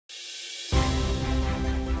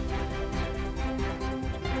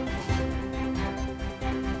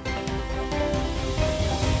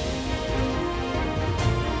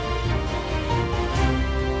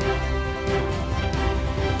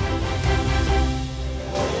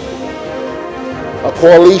A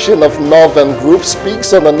coalition of northern groups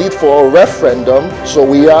speaks on the need for a referendum, so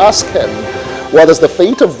we ask him, what is the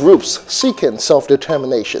fate of groups seeking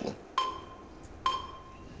self-determination?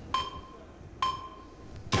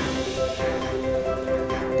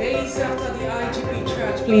 Days after the IGP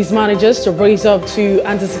church police managers to brace up to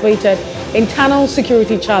anticipated internal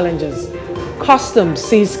security challenges, customs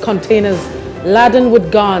seized containers laden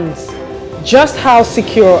with guns. Just how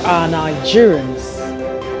secure are Nigerians?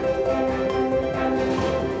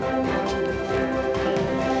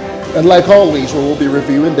 And like always, we will be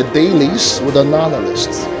reviewing the dailies with an analyst.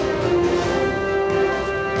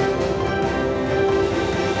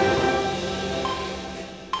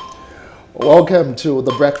 Welcome to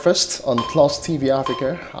The Breakfast on Plus TV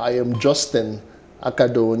Africa. I am Justin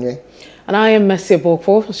Akadonye. And I am Messi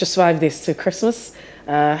Bokpo. It's just 5 days to Christmas.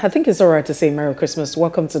 I think it's all right to say Merry Christmas.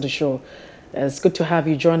 Welcome to the show. It's good to have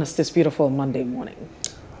you join us this beautiful Monday morning.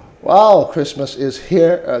 Wow, Christmas is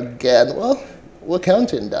here again. Well, we're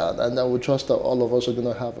counting down, and we trust that all of us are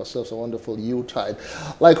going to have ourselves a wonderful Yuletide.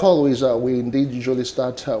 Like always, we indeed usually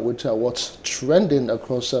start with what's trending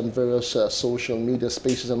across various social media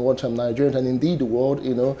spaces and what Nigerians and indeed the world,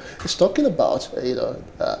 is talking about.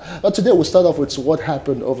 But today we'll start off with what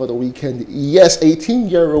happened over the weekend. Yes,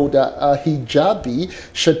 18-year-old hijabi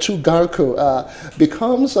Shatu Garko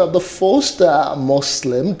becomes the first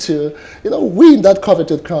Muslim to, win that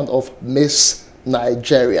coveted crown of Miss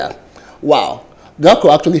Nigeria. Wow.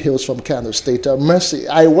 Garko actually hails from Kano State. Mercy,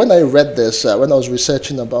 when I read this, when I was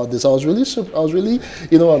researching about this, I was really,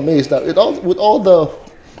 amazed that with all the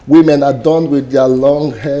women adorned with their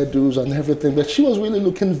long hairdos and everything, but she was really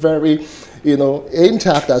looking very,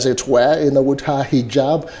 intact, as it were, with her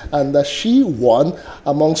hijab, and she won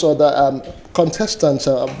amongst other contestants,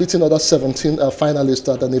 beating other 17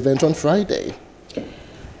 finalists at an event on Friday.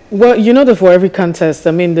 Well, that for every contest,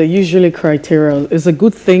 the usually criteria is a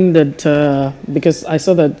good thing that, because I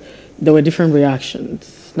saw that there were different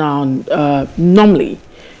reactions. Now, normally,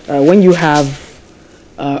 when you have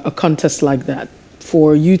a contest like that,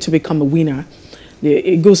 for you to become a winner,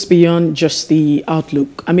 it goes beyond just the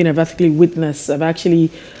outlook. I've actually witnessed, I've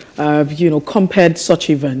actually, compared such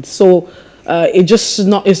events. So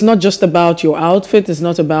it's not just about your outfit, it's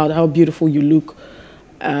not about how beautiful you look.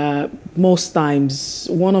 Most times,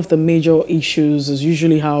 one of the major issues is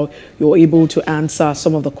usually how you're able to answer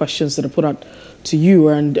some of the questions that are put out to you,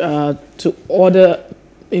 and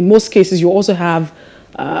in most cases, you also have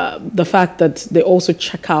the fact that they also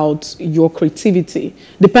check out your creativity,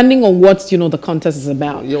 depending on what the contest is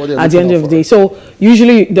about at the end of the day. So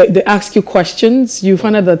usually they ask you questions. You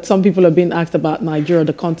find out that some people are being asked about Nigeria,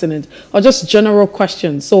 the continent, or just general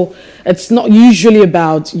questions. So it's not usually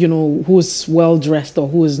about who's well dressed or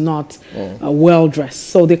who is not well dressed.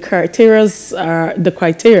 So the criteria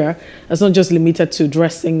is not just limited to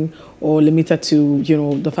dressing or limited to,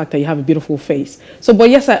 the fact that you have a beautiful face. So, but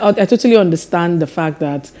yes, I totally understand the fact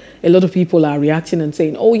that a lot of people are reacting and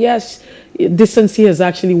saying, oh yes, decency has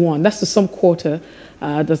actually won. That's to some quarter,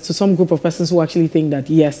 that's to some group of persons who actually think that,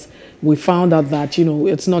 yes, we found out that,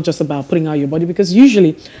 it's not just about putting out your body, because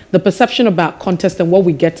usually the perception about contest and what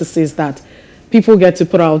we get to see is that people get to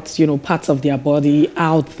put out, parts of their body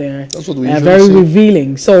out there. That's what we usually very see.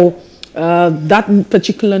 Revealing. So, that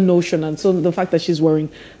particular notion, and so the fact that she's wearing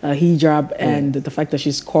a hijab and the fact that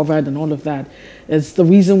she's covered and all of that is the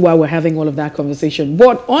reason why we're having all of that conversation.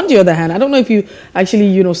 But on the other hand, I don't know if you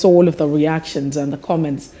actually saw all of the reactions and the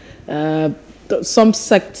comments. Some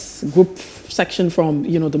section from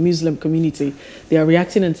the Muslim community, they are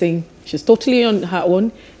reacting and saying she's totally on her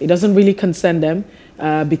own. It doesn't really concern them,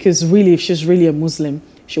 because really, if she's really a Muslim,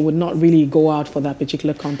 she would not really go out for that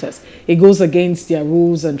particular contest. It goes against their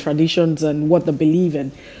rules and traditions and what they believe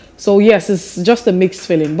in. So yes, it's just a mixed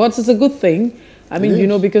feeling, but it's a good thing.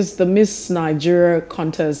 Because the Miss Nigeria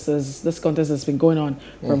contest, this contest has been going on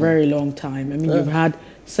for a very long time. You've had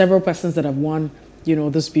several persons that have won,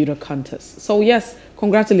 this beauty contest. So yes,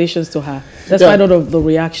 congratulations to her. Despite all of the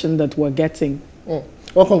reaction that we're getting.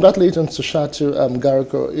 Well, congratulations to Shatu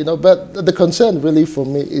Garko. But the concern really for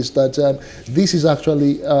me is that this is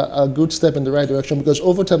actually a good step in the right direction, because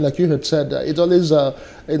over time, like you had said, it always,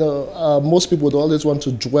 most people would always want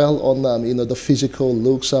to dwell on, the physical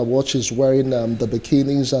looks, what she's wearing, the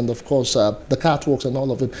bikinis, and of course, the catwalks and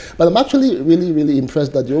all of it. But I'm actually really, really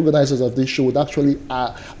impressed that the organizers of this show would actually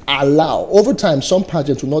allow. Over time, some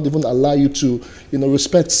pageants will not even allow you to,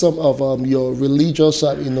 respect some of your religious,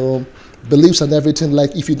 beliefs and everything.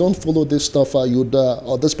 Like if you don't follow this stuff, you'd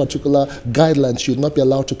or this particular guidelines, you'd not be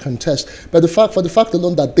allowed to contest. But for the fact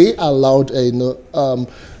alone that they allowed, the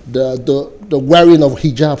wearing of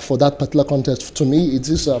hijab for that particular contest, to me, it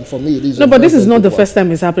is for me. It is no, but this is not the first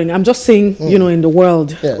time it's happening. I'm just saying, in the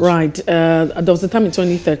world, yes. Right? There was a time in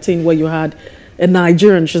 2013 where you had a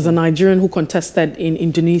Nigerian. She's a Nigerian who contested in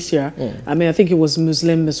Indonesia. I mean, I think it was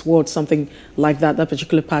Muslim Miss World, something like that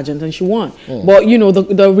particular pageant, and she won. But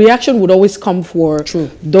the reaction would always come for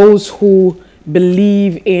those who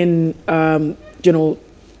believe in,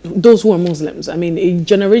 those who are Muslims. I mean, it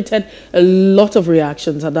generated a lot of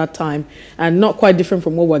reactions at that time, and not quite different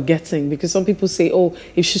from what we're getting, because some people say, oh,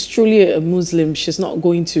 if she's truly a Muslim, she's not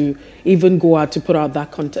going to even go out to put out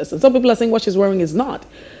that contest. And some people are saying what she's wearing is not.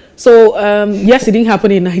 So, yes, it didn't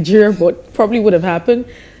happen in Nigeria, but probably would have happened.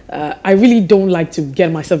 I really don't like to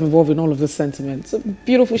get myself involved in all of this sentiment. So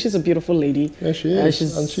beautiful, she's a beautiful lady. Yeah, she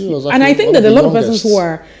is. And she was I think that a lot of persons who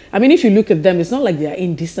are, I mean, if you look at them, it's not like they are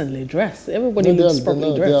indecently dressed. Everybody looks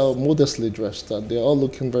properly dressed. They are modestly dressed, and they're all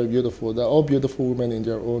looking very beautiful. They're all beautiful women in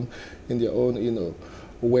their own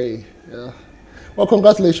way. Yeah. Well,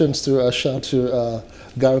 congratulations to Shatu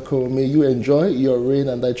Garko. May you enjoy your reign,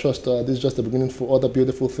 and I trust this is just the beginning for other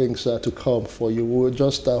beautiful things to come for you. We'll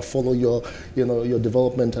just follow your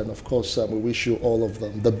development, and of course, we wish you all of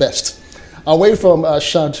them the best. Away from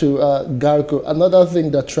Shatu Garko, another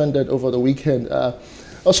thing that trended over the weekend,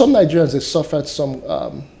 some Nigerians, they suffered some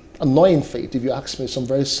annoying fate, if you ask me, some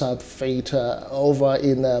very sad fate over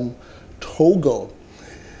in Togo.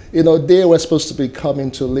 They were supposed to be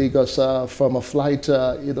coming to Lagos from a flight,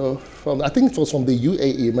 from, I think it was from the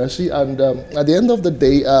UAE, Mercy. And at the end of the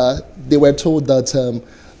day, they were told that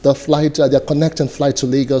the flight, their connecting flight to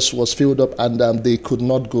Lagos was filled up, and they could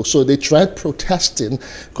not go. So they tried protesting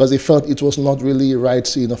because they felt it was not really right,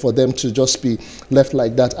 for them to just be left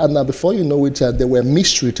like that. And before you know it, they were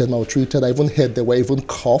mistreated, maltreated. I even heard they were even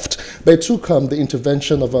cuffed. But it took the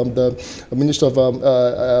intervention of the Minister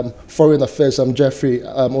of Foreign Affairs, Jeffrey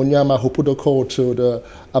Onyama, who put a call to the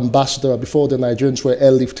ambassador before the Nigerians were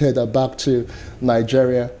airlifted back to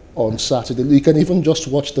Nigeria on Saturday. You can even just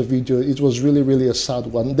watch the video. It was really, really a sad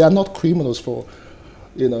one. They are not criminals for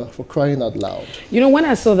crying out loud. When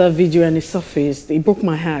I saw that video and it surfaced, it broke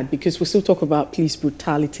my heart, because we still talk about police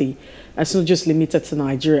brutality. It's not just limited to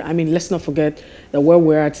Nigeria. I mean, let's not forget that where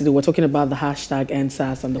we're at today, we're talking about the hashtag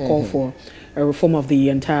NSAS and the call for a reform of the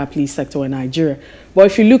entire police sector in Nigeria. But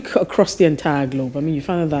if you look across the entire globe, I mean, you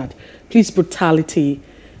find that police brutality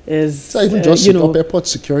is, even just airport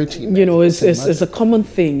security, is a common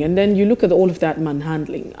thing. And then you look at all of that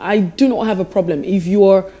manhandling. I do not have a problem if you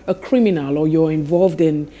are a criminal or you're involved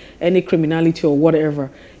in any criminality or whatever.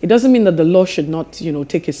 It doesn't mean that the law should not,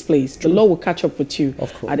 take its place. The law will catch up with you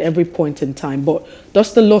at every point in time. But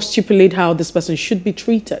does the law stipulate how this person should be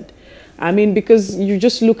treated? I mean, because you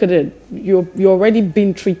just look at it, you're already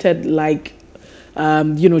being treated like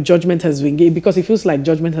judgment has been given, because it feels like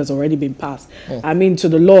judgment has already been passed. I mean, to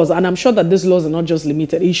the laws, and I'm sure that these laws are not just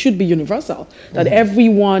limited. It should be universal, that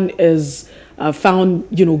everyone is found,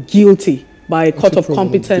 guilty by a court of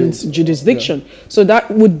competent jurisdiction. Yeah. So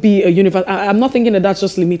that would be a universal. I'm not thinking that that's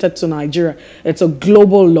just limited to Nigeria. It's a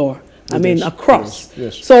global law. I mean, across.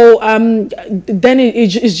 Yes. So then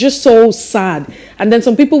it's just so sad. And then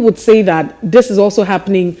some people would say that this is also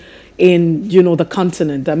happening in the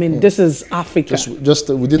continent. I mean, this is Africa. Just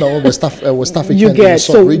within our West African you get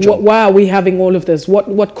region. Why are we having all of this?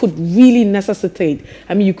 What could really necessitate?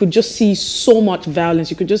 I mean, you could just see so much violence.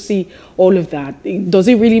 You could just see all of that. Does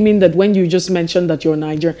it really mean that when you just mentioned that you're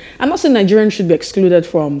Nigerian? I'm not saying Nigerians should be excluded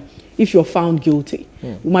from if you're found guilty.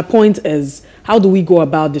 My point is, how do we go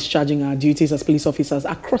about discharging our duties as police officers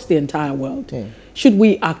across the entire world? Should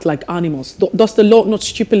we act like animals? Does the law not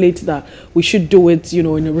stipulate that we should do it,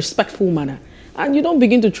 in a respectful manner? And you don't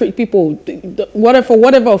begin to treat people for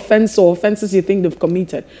whatever offense or offenses you think they've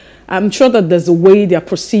committed. I'm sure that there's a way, there are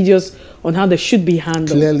procedures on how they should be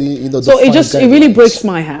handled. Clearly, so it really breaks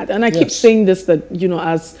my heart. And I keep saying this, that,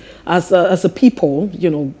 as a people,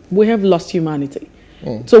 we have lost humanity.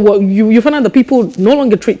 So what you find out that people no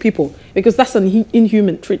longer treat people, because that's an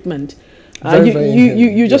inhuman treatment.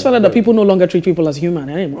 You just find out that people no longer treat people as human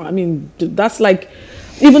anymore. I mean, that's like,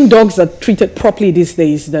 even dogs are treated properly these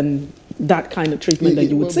days than that kind of treatment that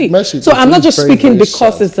you would see. So I'm not just speaking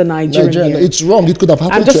because it's a Nigerian. It's wrong. It could have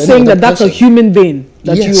happened. I'm just saying that that's a human being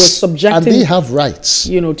that you are subjecting. And they have rights.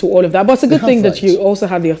 To all of that. But it's a good thing that you also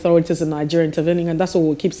have the authorities in Nigeria intervening, and that's what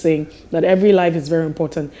we'll keep saying, that every life is very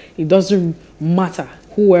important. It doesn't matter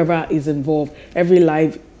whoever is involved. Every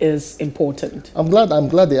life is important. I'm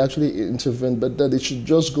glad they actually intervened, but that it should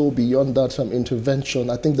just go beyond that intervention.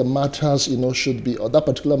 I think the matters, should be, or that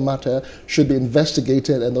particular matter should be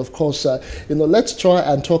investigated. And of course, let's try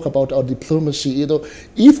and talk about our diplomacy.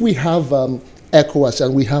 If we have ECOWAS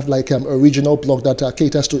and we have like a regional bloc that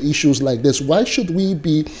caters to issues like this, why should we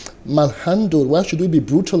be manhandled? Why should we be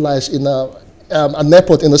brutalized in an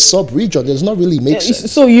airport in a sub-region? Does not really make sense.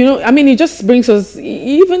 So it just brings us,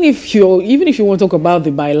 even if you want to talk about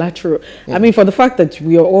the bilateral, for the fact that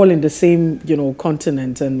we are all in the same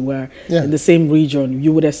continent and we're in the same region,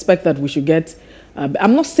 you would expect that we should get.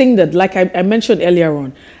 I'm not saying that, like I mentioned earlier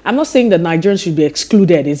on, I'm not saying that Nigerians should be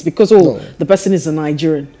excluded. It's because the person is a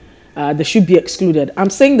Nigerian. They should be excluded. I'm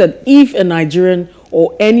saying that if a Nigerian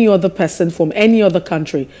or any other person from any other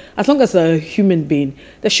country, as long as they're a human being,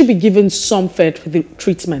 they should be given some fair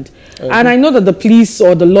treatment. And I know that the police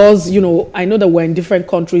or the laws, I know that we're in different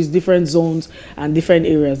countries, different zones and different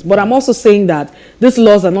areas. But I'm also saying that these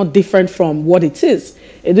laws are not different from what it is.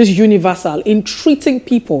 It is universal in treating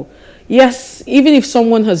people. Yes, even if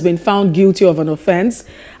someone has been found guilty of an offense,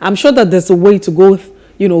 I'm sure that there's a way to go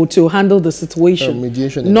to handle the situation,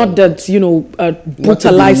 not that,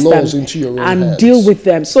 brutalize them and deal with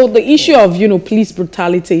them. So the issue of, police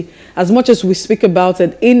brutality, as much as we speak about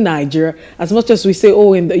it in Nigeria, as much as we say,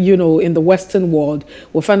 in the Western world,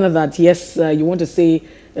 we'll find out that, yes, you want to say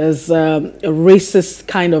is a racist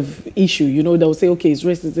kind of issue. They'll say, okay, it's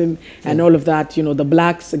racism and all of that, the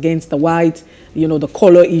blacks against the white, the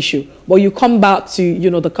color issue. But you come back to,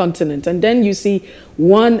 the continent, and then you see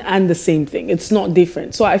one and the same thing. It's not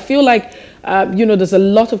different. So I feel like, there's a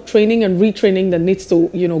lot of training and retraining that needs to,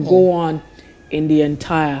 go on in the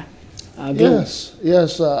entire globe.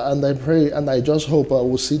 Yes, and I pray and I just hope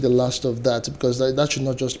we'll see the last of that, because that should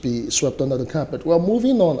not just be swept under the carpet. Well,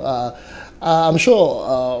 moving on, I'm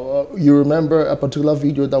sure you remember a particular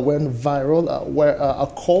video that went viral where a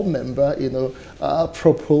corps member,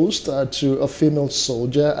 proposed to a female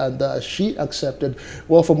soldier, and she accepted.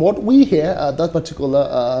 Well, from what we hear, that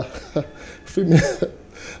particular female,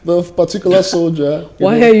 the particular soldier.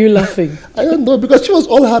 Why are you laughing? I don't know, because she was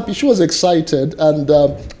all happy. She was excited, and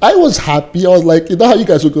I was happy. I was like, how you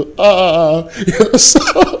guys would go, so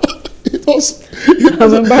it was.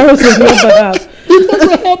 I'm embarrassed of your behalf. It was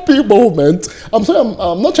a happy moment. I'm sorry,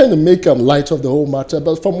 I'm not trying to make light of the whole matter,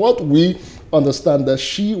 but from what we understand, that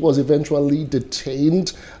she was eventually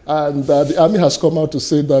detained, and the army has come out to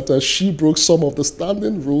say that she broke some of the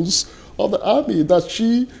standing rules of the army. That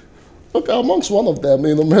she, amongst one of them,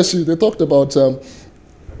 Mercy, they talked about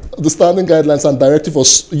the standing guidelines and directive for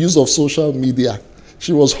use of social media.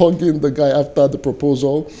 She was hugging the guy after the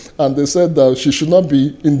proposal, and they said that she should not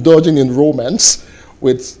be indulging in romance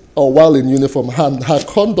while in uniform. And her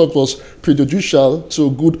conduct was prejudicial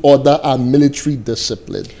to good order and military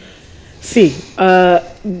discipline. See,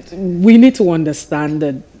 we need to understand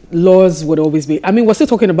that laws would always be, we're still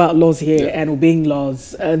talking about laws here and obeying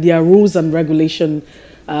laws. There are rules and regulation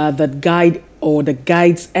that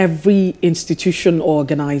guides every institution or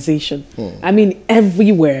organization.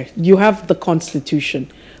 Everywhere. You have the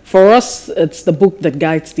Constitution. For us, it's the book that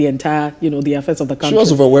guides the entire, the affairs of the country. She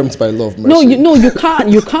was overwhelmed by love, Mercy.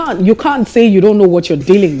 You can't say you don't know what you're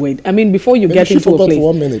dealing with. Before you get into a place.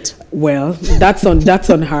 For 1 minute. Well, that's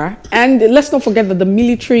on her. And let's not forget that the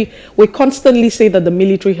military, we constantly say that the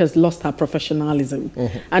military has lost her professionalism.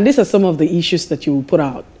 And these are some of the issues that you put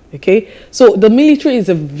out. Okay, so the military is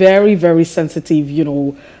a very, very sensitive,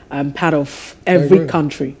 part of every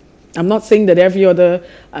country. I'm not saying that every other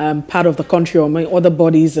part of the country or my other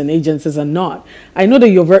bodies and agencies are not. I know that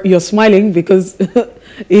you're smiling because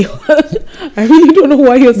I really don't know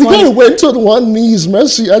why you're smiling. The guy went on one knees,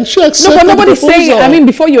 Mercy, and she accepted. No, but nobody's saying.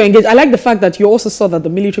 Before you engage, I like the fact that you also saw that the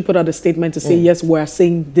military put out a statement to say yes, we're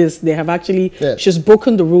saying this. They have actually she's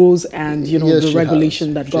broken the rules and the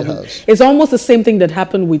regulation that governs. It's almost the same thing that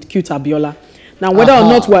happened with Q Abiola. Now, whether or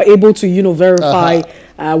not we're able to, verify,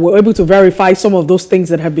 we're able to verify some of those things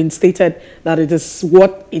that have been stated that it is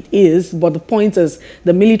what it is. But the point is,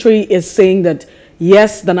 the military is saying that,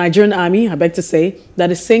 yes, the Nigerian army, I beg to say, that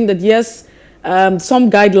is saying that, yes, some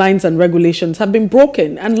guidelines and regulations have been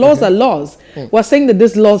broken, and laws are laws. We're saying that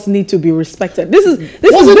these laws need to be respected. Wasn't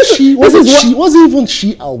even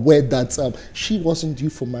she aware that she wasn't due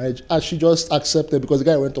for marriage, and she just accepted because the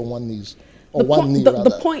guy went on one knees?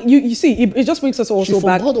 The point, you see, it just brings us also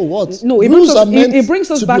back. What? No, it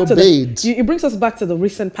brings us back to the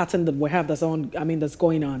recent pattern that we have that's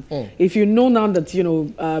going on. If you know now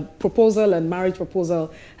that proposal and marriage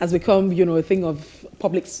proposal has become a thing of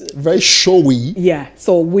public, very showy. Yeah,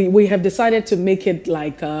 so we have decided to make it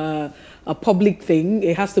like a public thing.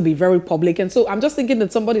 It has to be very public. And so I'm just thinking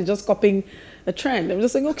that somebody's just copying a trend. I'm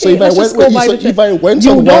just saying, okay, so let's just go by the trend. If I went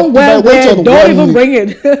you on don't one, wear if I went on don't one even knee, bring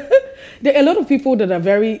it. There are a lot of people that are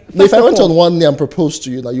very... if I went on one knee and proposed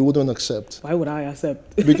to you, now you wouldn't accept. Why would I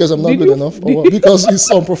accept? Because I'm not good enough? Or what? Because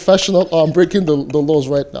it's unprofessional, or I'm breaking the laws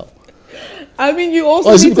right now? I mean, you also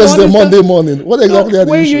or is it need because to it's Monday morning? What exactly are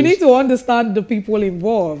the issues? You need to understand the people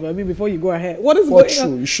involved. I mean, before you go ahead. What is well, going true.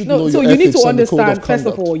 on? You should know so your you need to and the code understand, of first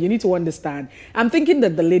of conduct. all, you need to understand. I'm thinking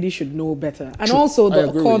that the lady should know better. And True. also I the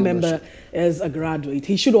agree core with you, member Russia. is a graduate.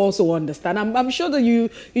 He should also understand. I'm sure that you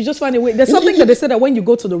just find a way. There's something that they said that when you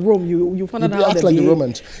go to the room, you find out how act they like a behave.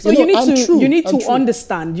 Roman. So you need to true.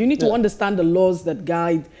 understand. You need to understand the laws that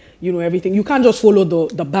guide everything. You can't just follow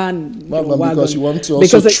the ban wagon because you want to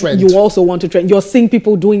also trend. You also want to trend. You're seeing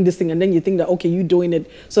people doing this thing, and then you think that okay, you're doing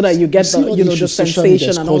it so that you get the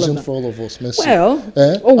sensation and all of that. For all of us, well,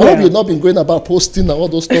 I hope you've not been going about posting and all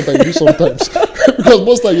those stuff that you do sometimes. Because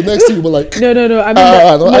most of the next thing you'll be like, no. I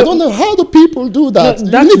mean, I don't know how do people do that. You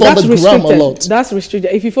live on the gram a lot. That's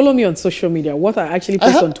restricted. If you follow me on social media, what I actually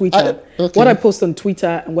post on Twitter, what I post on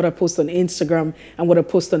Twitter and what I post on Instagram and what I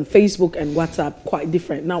post on Facebook and WhatsApp, quite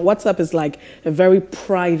different. Now, WhatsApp is like a very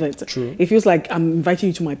private. True. It feels like I'm inviting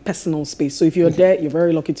you to my personal space. So if you're there, you're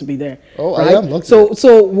very lucky to be there. Oh, right? I am lucky.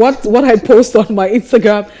 So what I post on my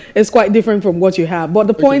Instagram is quite different from what you have. But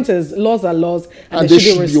the point is, laws are laws, and they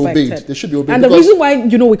should be respected. They should be obeyed. And the reason why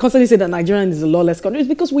we constantly say that Nigeria is a lawless country is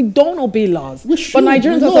because we don't obey laws. But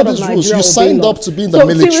Nigerians outside of Nigeria you signed up to be in the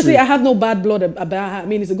military. Seriously, I have no bad blood about. I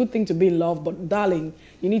mean, it's a good thing to be in love, but darling,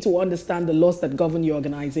 you need to understand the laws that govern your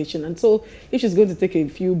organization. And so, if she's going to take a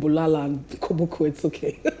few bulala and koboko, it's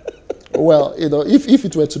okay. Well, if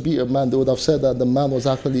it were to be a man, they would have said that the man was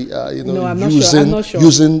actually,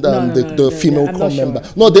 using the female corps member.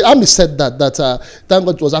 No, the army said that thank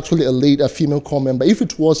God it was actually a female corps member. If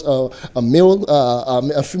it was a male,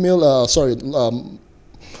 a female,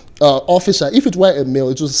 officer, if it were a male,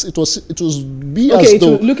 it was be as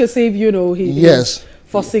though look as if yes.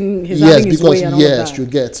 Forcing having his way and all that. You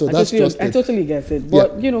get. So I totally get it.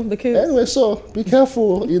 But the case. Anyway, so be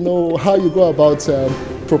careful. How you go about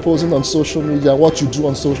proposing on social media, what you do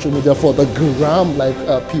on social media for the gram, like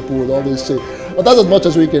people would always say. But that's as much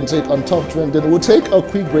as we can take on Top Trend. Then we'll take a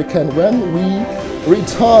quick break, and when we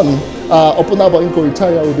return, Opunabo Inko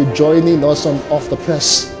Retire will be joining us on Off the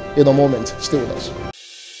Press in a moment. Stay with us.